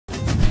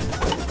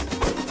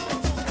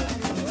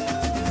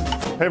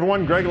Hey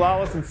everyone, Greg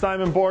Lalas and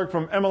Simon Borg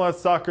from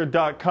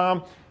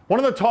MLSsoccer.com. One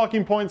of the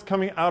talking points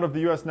coming out of the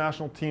U.S.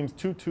 national team's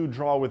 2-2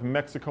 draw with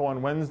Mexico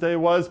on Wednesday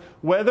was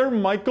whether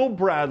Michael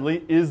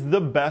Bradley is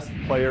the best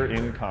player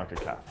in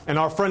CONCACAF. And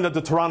our friend at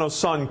the Toronto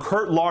Sun,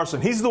 Kurt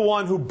Larson, he's the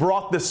one who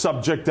brought this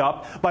subject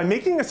up by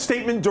making a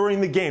statement during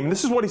the game.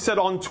 This is what he said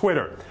on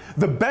Twitter.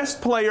 The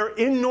best player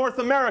in North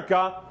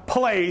America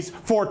plays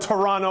for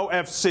Toronto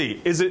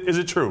FC. Is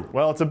it true?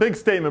 Well, it's a big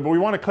statement, but we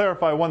want to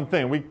clarify one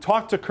thing. We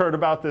talked to Kurt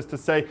about this to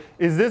say,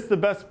 is this the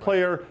best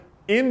player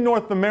in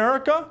North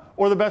America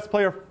or the best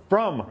player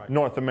from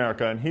North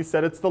America? And he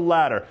said it's the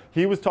latter.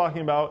 He was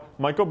talking about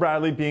Michael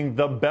Bradley being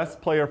the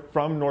best player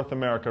from North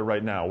America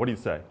right now. What do you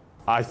say?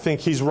 I think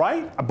he's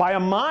right, by a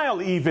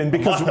mile even,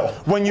 because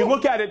when you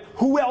look at it,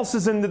 who else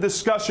is in the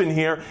discussion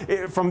here?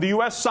 From the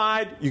U.S.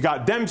 side, you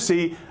got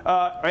Dempsey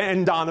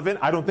and Donovan.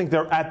 I don't think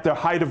they're at the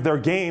height of their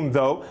game,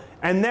 though.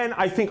 And then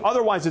I think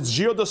otherwise it's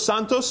Gio dos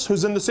Santos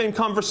who's in the same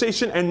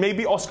conversation, and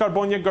maybe Oscar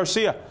Bonia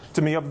Garcia,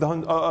 to me, of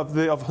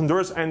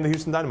Honduras and the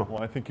Houston Dynamo.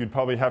 Well, I think you'd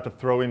probably have to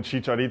throw in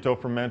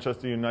Chicharito from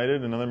Manchester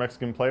United, another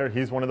Mexican player.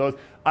 He's one of those.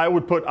 I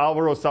would put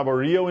Alvaro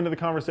Saborío into the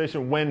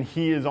conversation. When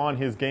he is on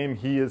his game,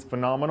 he is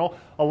phenomenal.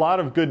 A lot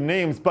of good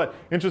names, but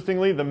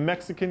interestingly, the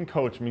Mexican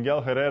coach,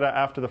 Miguel Herrera,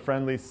 after the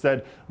friendly,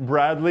 said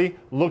Bradley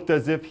looked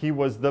as if he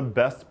was the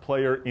best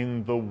player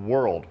in the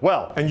world.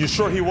 Well, and you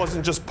sure he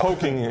wasn't just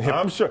poking him?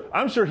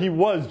 I'm sure he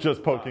was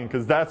just poking,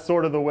 because that's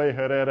sort of the way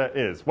Herrera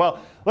is. Well,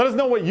 let us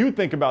know what you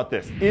think about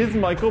this. Is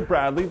Michael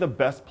Bradley the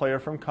best player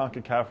from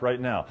CONCACAF right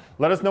now?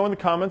 Let us know in the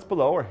comments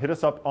below or hit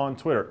us up on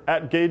Twitter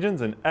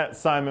 @Gagens and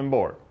 @Simon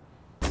Borg.